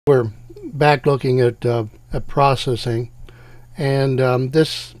We're back looking at processing, and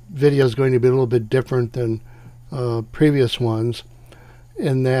this video is going to be a little bit different than previous ones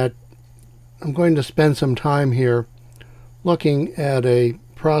in that I'm going to spend some time here looking at a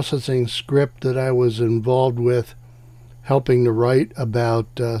processing script that I was involved with helping to write about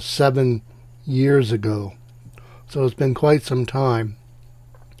 7 years ago. So it's been quite some time.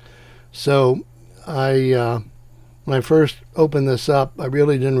 So when I first opened this up, I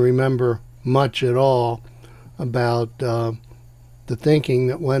really didn't remember much at all about the thinking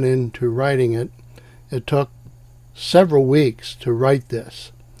that went into writing it. It took several weeks to write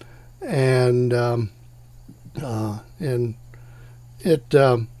this, and it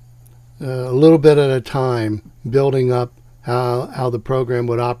a little bit at a time, building up how the program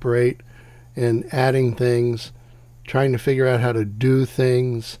would operate and adding things, trying to figure out how to do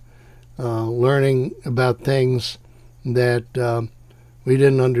things, learning about things that we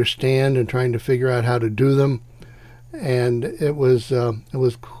didn't understand and trying to figure out how to do them. And it was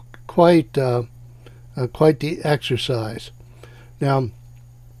quite the exercise. Now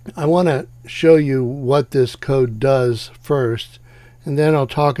I want to show you what this code does first, and then I'll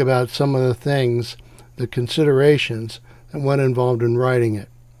talk about some of the things, the considerations that went involved in writing it.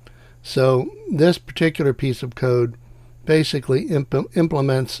 So this particular piece of code basically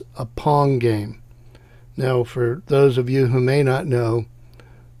implements a Pong game. Now, for those of you who may not know,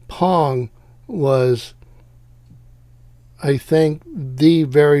 Pong was, I think, the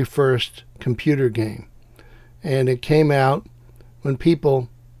very first computer game. And it came out when people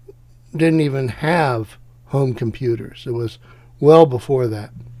didn't even have home computers. It was well before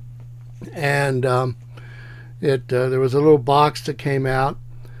that. And there was a little box that came out,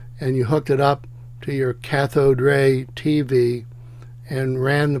 and you hooked it up to your cathode ray TV and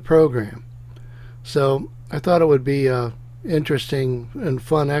ran the program. So I thought it would be an interesting and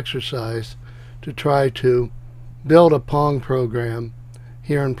fun exercise to try to build a Pong program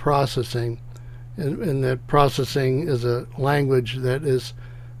here in processing, and that processing is a language that is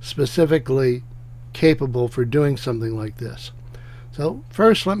specifically capable for doing something like this. So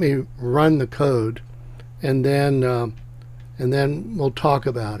first let me run the code, and then we'll talk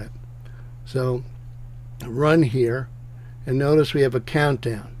about it. So run here, and notice we have a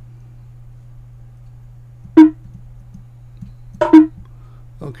countdown.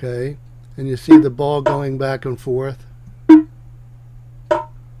 Okay, and you see the ball going back and forth.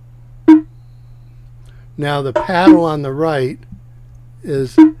 Now the paddle on the right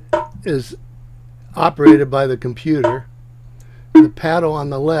is operated by the computer. The paddle on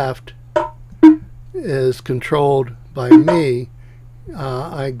the left is controlled by me.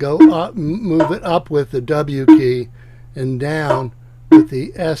 I go up, move it up with the W key and down with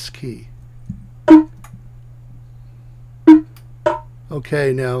the S key.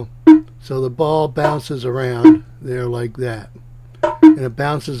 Okay, now, so the ball bounces around there like that. And it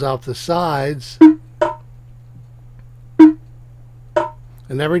bounces off the sides. And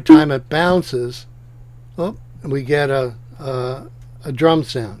every time it bounces, we get a drum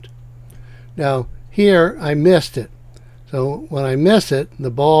sound. Now, here I missed it. So when I miss it,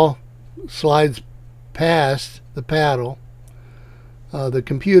 the ball slides past the paddle. The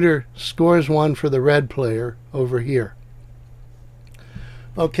computer scores one for the red player over here.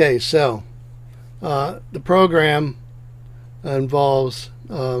 Okay, so the program involves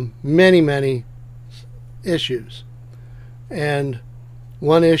many issues. And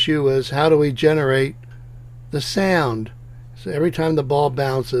one issue is, how do we generate the sound? So every time the ball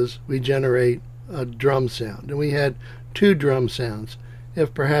bounces, we generate a drum sound. And we had 2 drum sounds.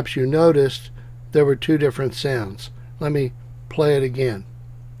 If perhaps you noticed, there were 2 different sounds. Let me play it again.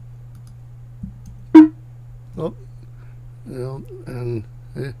 Oh, and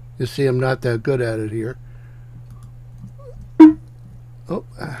you see I'm not that good at it here. Oh.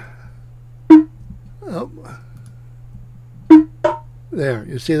 There,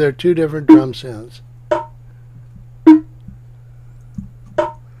 you see there are 2 different drum sounds.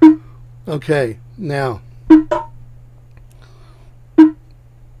 Okay, now.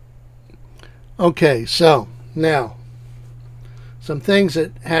 Okay, so now some things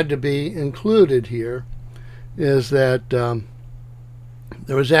that had to be included here is that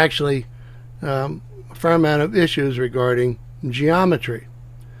there was actually a fair amount of issues regarding geometry,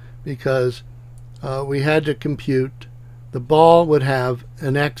 because we had to compute the ball would have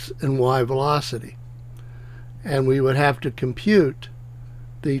an X and Y velocity, and we would have to compute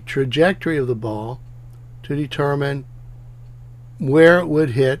the trajectory of the ball to determine where it would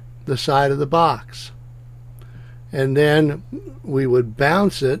hit the side of the box. And then we would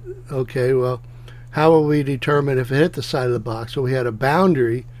bounce it. Okay, well, how will we determine if it hit the side of the box? So we had a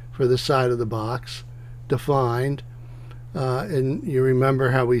boundary for the side of the box defined. And you remember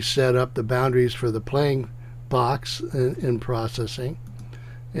how we set up the boundaries for the playing box in processing.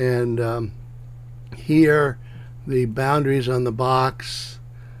 And here the boundaries on the box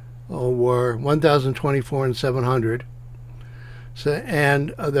were 1024 and 700. So,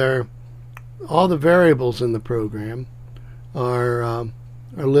 and all the variables in the program are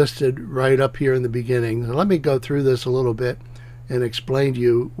listed right up here in the beginning. So let me go through this a little bit and explain to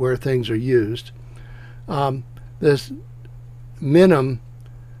you where things are used. This minim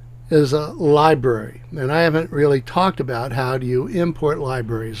is a library, and I haven't really talked about how do you import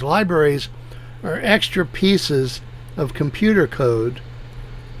libraries. Libraries are extra pieces of computer code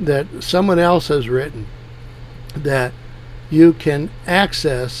that someone else has written that you can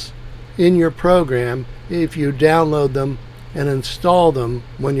access in your program if you download them and install them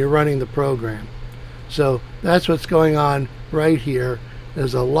when you're running the program. So that's what's going on right here.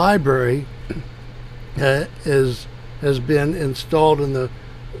 Is a library that has been installed in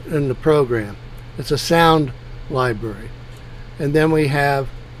the program. It's a sound library. And then we have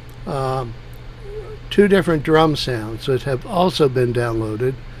two different drum sounds that have also been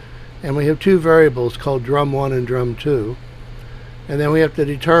downloaded. And we have two variables called drum 1 and drum 2. And then we have to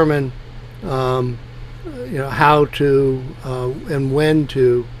determine how to and when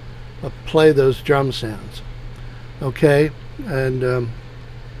to play those drum sounds. Okay, and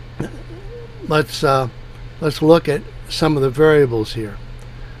let's look at some of the variables here.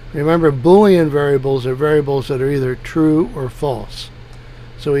 Remember, Boolean variables are variables that are either true or false.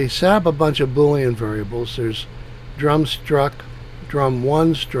 So we set up a bunch of Boolean variables. There's drum struck, drum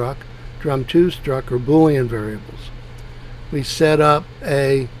 1 struck, drum 2 struck, or Boolean variables. We set up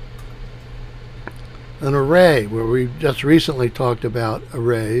an array where we just recently talked about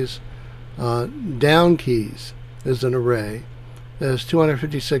arrays. Down keys is an array that has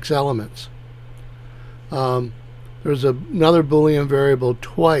 256 elements. There's another Boolean variable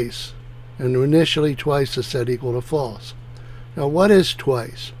twice, and initially twice is set equal to false. Now what is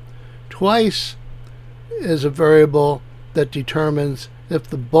twice? Twice is a variable that determines if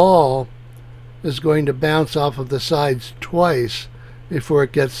the ball is going to bounce off of the sides twice before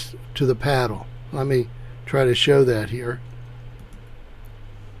it gets to the paddle. Let me try to show that here.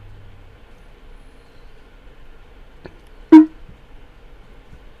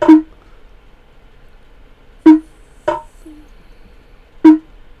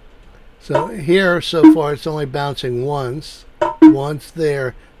 So here, so far, it's only bouncing once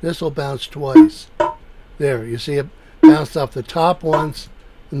there. This will bounce twice. There, you see it bounced off the top once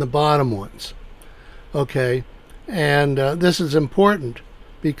and the bottom once. Okay, and this is important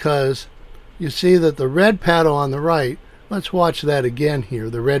because you see that the red paddle on the right, let's watch that again here,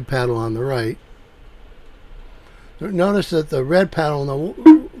 the red paddle on the right. Notice that the red paddle on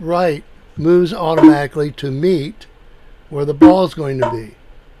the right moves automatically to meet where the ball is going to be.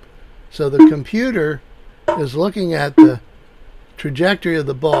 So the computer is looking at the trajectory of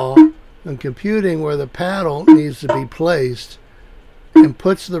the ball and computing where the paddle needs to be placed and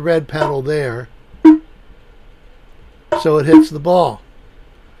puts the red paddle there so it hits the ball.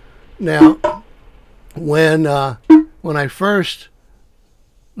 Now, when I first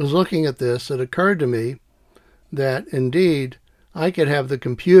was looking at this, it occurred to me that indeed I could have the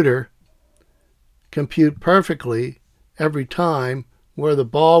computer compute perfectly every time where the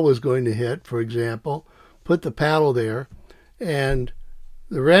ball was going to hit, for example, put the paddle there, and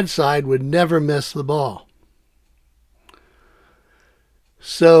the red side would never miss the ball.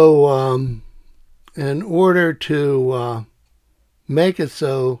 So in order to make it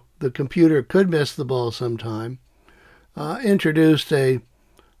so the computer could miss the ball sometime, introduced a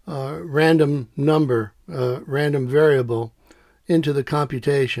random number, random variable into the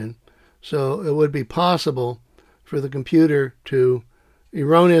computation. So it would be possible for the computer to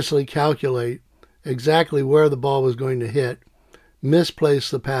erroneously calculate exactly where the ball was going to hit,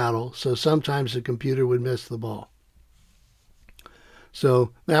 misplace the paddle, so sometimes the computer would miss the ball.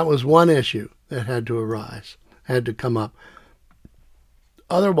 So that was one issue that had to arise, had to come up.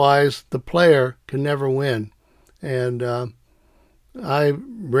 Otherwise, the player can never win. And I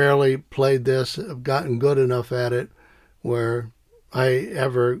rarely played this, have gotten good enough at it where I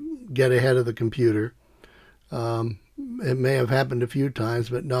ever get ahead of the computer. It may have happened a few times,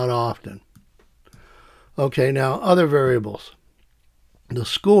 but not often. Okay, now other variables. The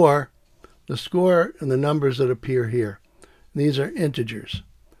score and the numbers that appear here. These are integers.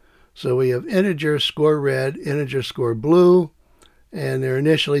 So we have integer score red, integer score blue, and they're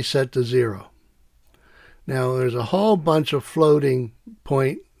initially set to 0. Now there's a whole bunch of floating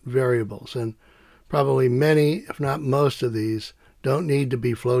point variables, and probably many, if not most of these, don't need to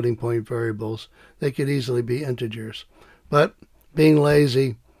be floating point variables. They could easily be integers. But being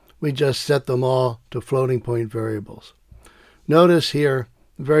lazy, we just set them all to floating point variables. Notice here,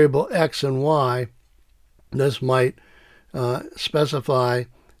 variable x and y, this might specify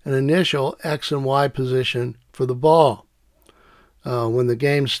an initial x and y position for the ball when the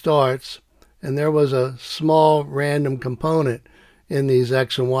game starts, and there was a small random component in these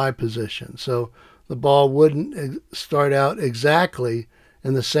x and y positions. So the ball wouldn't start out exactly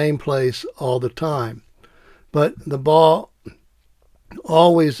in the same place all the time. But the ball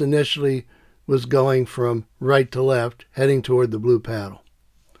always initially was going from right to left, heading toward the blue paddle.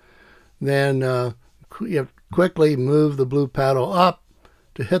 Then you quickly move the blue paddle up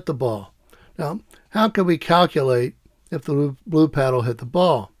to hit the ball. Now, how could we calculate if the blue paddle hit the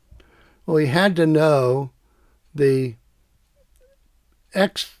ball? Well, we had to know the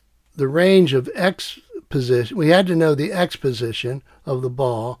range of x position. We had to know the x position of the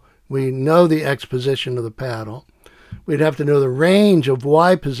ball. We know the x position of the paddle. We'd have to know the range of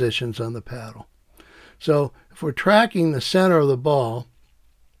y positions on the paddle. So if we're tracking the center of the ball,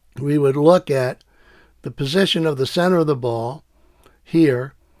 we would look at the position of the center of the ball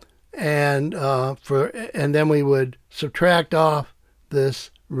here, and then we would subtract off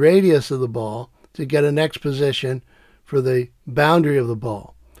this radius of the ball to get an x position for the boundary of the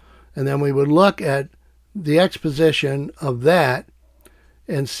ball. And then we would look at the x position of that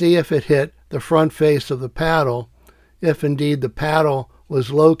and see if it hit the front face of the paddle, if indeed the paddle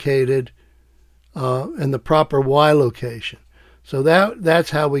was located in the proper y location. So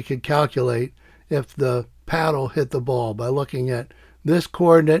that's how we could calculate if the paddle hit the ball, by looking at this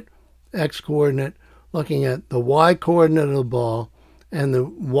coordinate, x coordinate, looking at the y coordinate of the ball, and the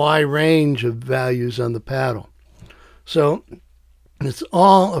y range of values on the paddle. So it's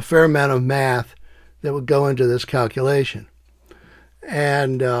all a fair amount of math that would go into this calculation.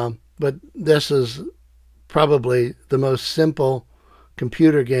 And but this is probably the most simple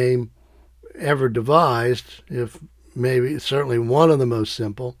computer game ever devised, if maybe certainly one of the most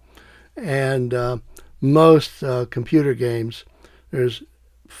simple. And most computer games, there's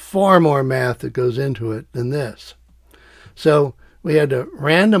far more math that goes into it than this. So we had to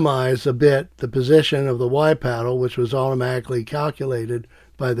randomize a bit the position of the y paddle, which was automatically calculated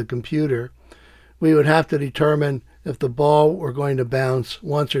by the computer. We would have to determine if the ball were going to bounce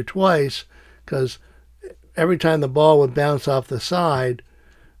once or twice, because every time the ball would bounce off the side,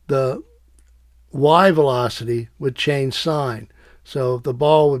 the y velocity would change sign. So if the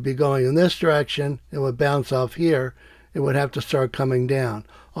ball would be going in this direction, it would bounce off here, it would have to start coming down,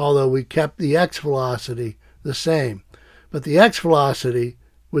 although we kept the x velocity the same. But the x velocity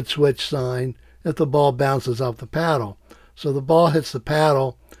would switch sign if the ball bounces off the paddle. So the ball hits the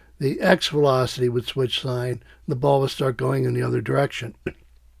paddle, the x velocity would switch sign, the ball would start going in the other direction.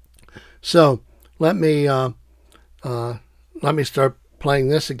 So let me start playing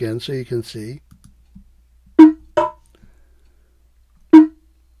this again so you can see.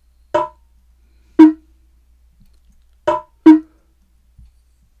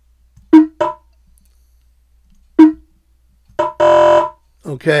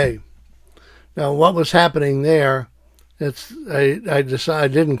 Okay, now what was happening there, I decided I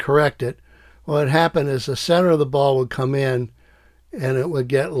didn't correct it. What happened is the center of the ball would come in and it would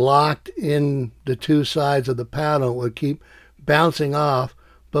get locked in the two sides of the paddle. It would keep bouncing off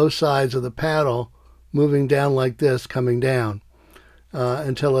both sides of the paddle, moving down like this, coming down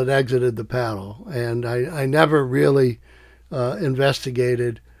until it exited the paddle. And I never really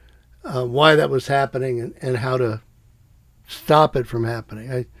investigated why that was happening and how to stop it from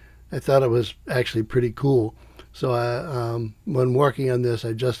happening. I thought it was actually pretty cool. So when working on this,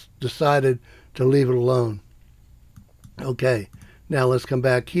 I just decided to leave it alone. Okay, now let's come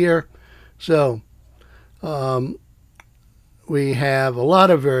back here. So we have a lot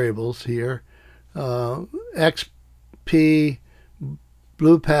of variables here. XP,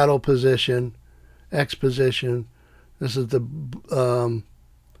 blue paddle position, X position. This is the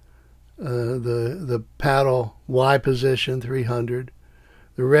paddle Y position, 300.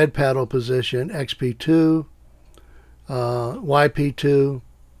 The red paddle position, XP2, YP2.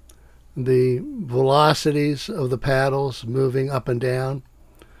 The velocities of the paddles moving up and down.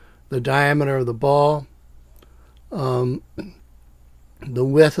 The diameter of the ball. The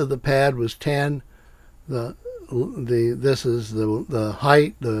width of the pad was 10. This is the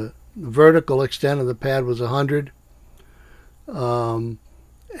height. The vertical extent of the pad was 100. And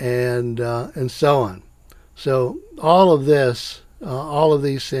so on. So all of this, all of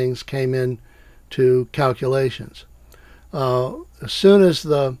these things came in to calculations. As soon as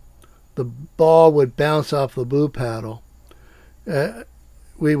the ball would bounce off the blue paddle,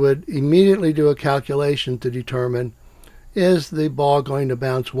 we would immediately do a calculation to determine, is the ball going to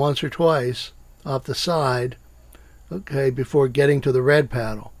bounce once or twice off the side, okay, before getting to the red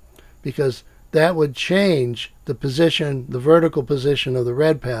paddle, because that would change the position, the vertical position of the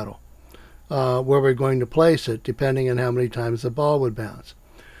red paddle, where we're going to place it, depending on how many times the ball would bounce.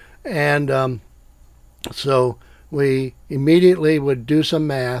 And so we immediately would do some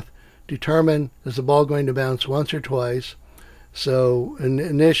math, determine, is the ball going to bounce once or twice. So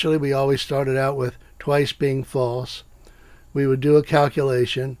initially we always started out with twice being false. We would do a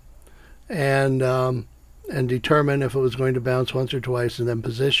calculation and determine if it was going to bounce once or twice, and then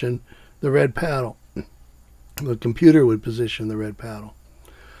position the red paddle. The computer would position the red paddle.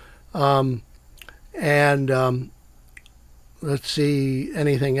 Let's see,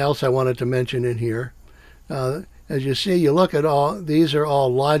 anything else I wanted to mention in here. As you see, you look at all, these are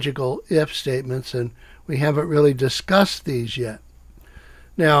all logical if statements, and we haven't really discussed these yet.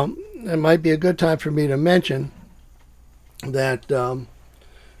 Now, it might be a good time for me to mention that,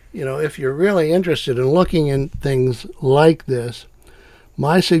 if you're really interested in looking in things like this,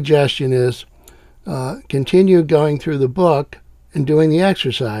 my suggestion is continue going through the book and doing the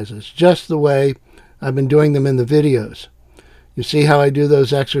exercises, just the way I've been doing them in the videos. You see how I do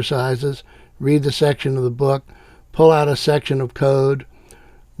those exercises, read the section of the book, pull out a section of code,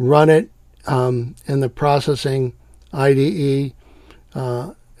 run it in the processing IDE,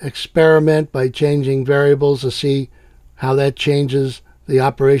 experiment by changing variables to see how that changes the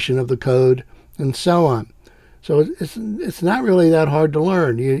operation of the code, and so on. So it's not really that hard to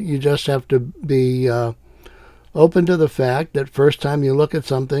learn. You just have to be open to the fact that first time you look at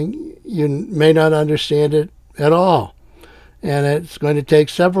something, you may not understand it at all. And it's going to take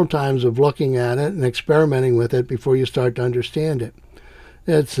several times of looking at it and experimenting with it before you start to understand it.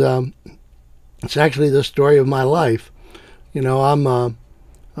 It's actually the story of my life. I'm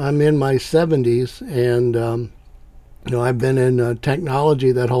in my 70s, and I've been in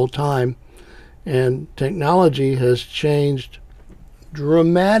technology that whole time, and technology has changed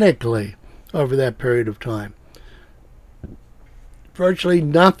dramatically over that period of time. Virtually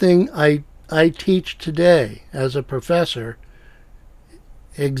nothing I teach today as a professor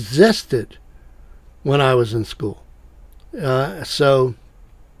existed when I was in school. So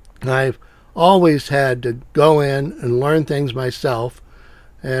I've always had to go in and learn things myself,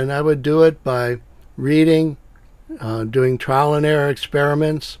 and I would do it by reading, doing trial and error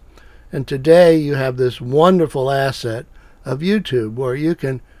experiments. And today you have this wonderful asset of YouTube, where you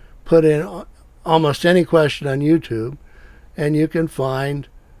can put in almost any question on YouTube and you can find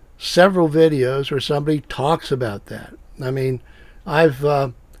several videos where somebody talks about that. I mean,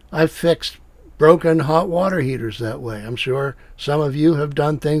 I've fixed broken hot water heaters that way. I'm sure some of you have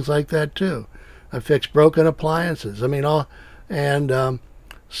done things like that too. I've fixed broken appliances. I mean,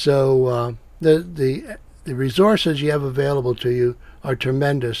 so the resources you have available to you are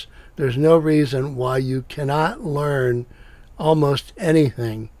tremendous. There's no reason why you cannot learn almost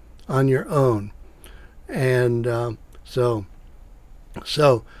anything on your own. And so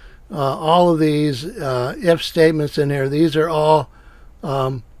all of these if statements in here, these are all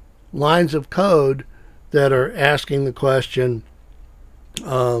lines of code that are asking the question,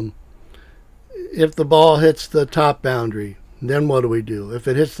 if the ball hits the top boundary, then what do we do? If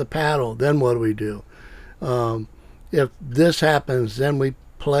it hits the paddle, then what do we do? If this happens, then we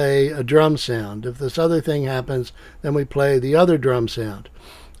play a drum sound. If this other thing happens, then we play the other drum sound.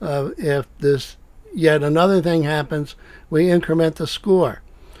 If this yet another thing happens, we increment the score.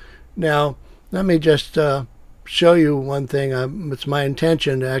 Now, let me just show you one thing. It's my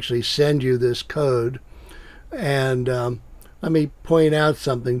intention to actually send you this code, and let me point out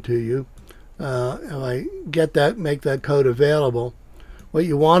something to you. If I make that code available, what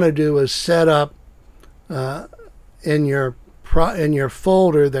you want to do is set up in your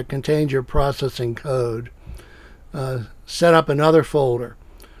folder that contains your processing code, set up another folder,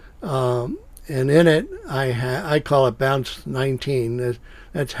 and in it I call it bounce 19.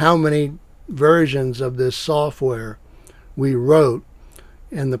 That's how many versions of this software we wrote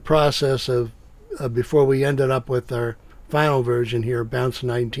in the process of before we ended up with our final version here, bounce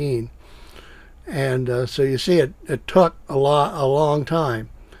 19. And so you see it took a long time.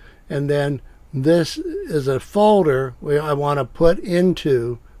 And then this is a folder where I want to put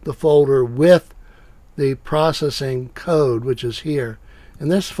into the folder with the processing code, which is here. And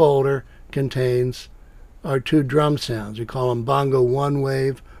this folder contains our two drum sounds. We call them bongo 1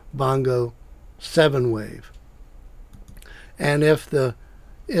 wave, bongo 7 wave. And if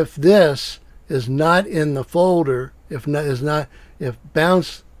this is not in the folder, if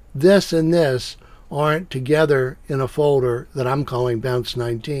bounce this and this aren't together in a folder that I'm calling Bounce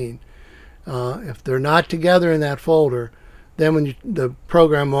 19. If they're not together in that folder, then the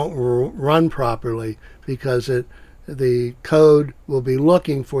program won't run properly, because the code will be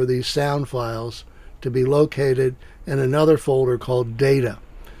looking for these sound files to be located in another folder called data.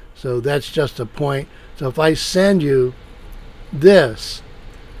 So that's just a point. So if I send you this,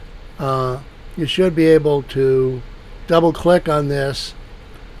 you should be able to double click on this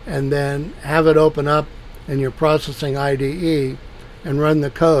and then have it open up in your processing IDE and run the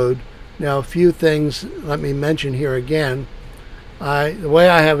code. Now, a few things let me mention here again. The way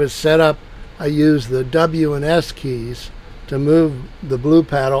I have it set up, I use the W and S keys to move the blue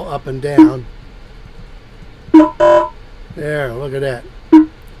paddle up and down. There, look at that.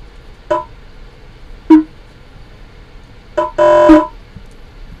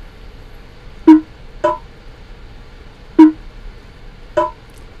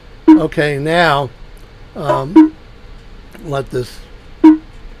 Okay, now let this.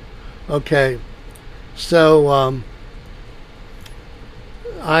 Okay, so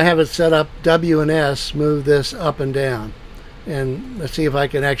I have it set up W and S, move this up and down. And let's see if I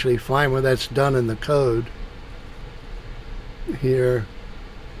can actually find where that's done in the code here.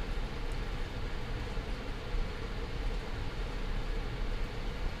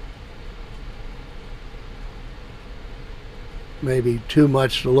 Maybe too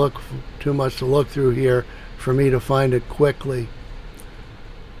much to look through here for me to find it quickly.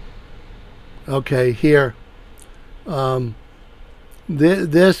 Okay, here.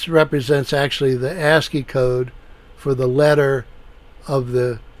 This represents actually the ASCII code for the letter of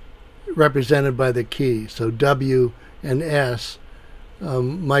the represented by the key. So W and S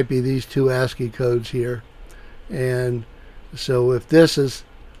might be these two ASCII codes here. And so if this is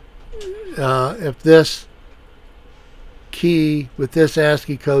if this key with this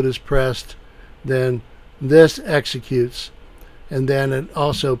ASCII code is pressed, then this executes, and then it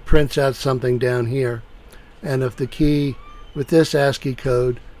also prints out something down here. And if the key with this ASCII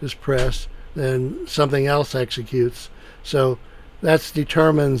code is pressed, then something else executes. So that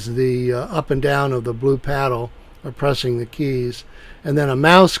determines the up and down of the blue paddle or pressing the keys. And then a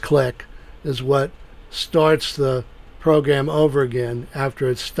mouse click is what starts the program over again. After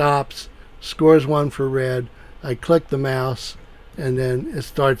it stops, scores 1 for red, I click the mouse, and then it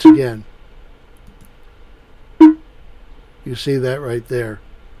starts again. You see that right there.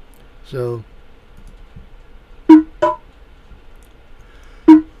 So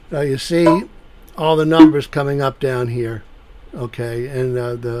now you see all the numbers coming up down here. Okay, and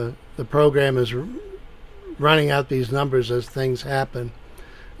the program is running out these numbers as things happen.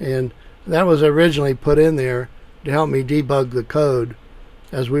 And that was originally put in there to help me debug the code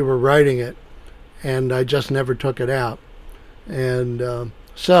as we were writing it, and I just never took it out. And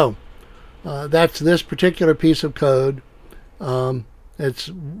so that's this particular piece of code. It's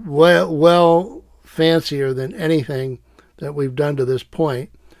well fancier than anything that we've done to this point.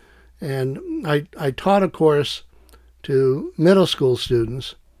 And I taught a course to middle school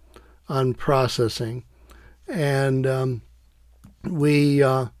students on processing, and we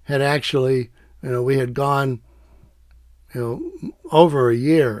had actually, we had gone over a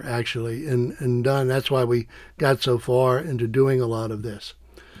year actually and done. That's why we got so far into doing a lot of this.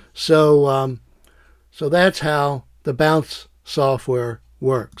 So so that's how the Bounce software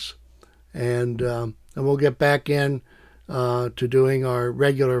works, and we'll get back in to doing our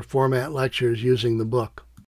regular format lectures using the book.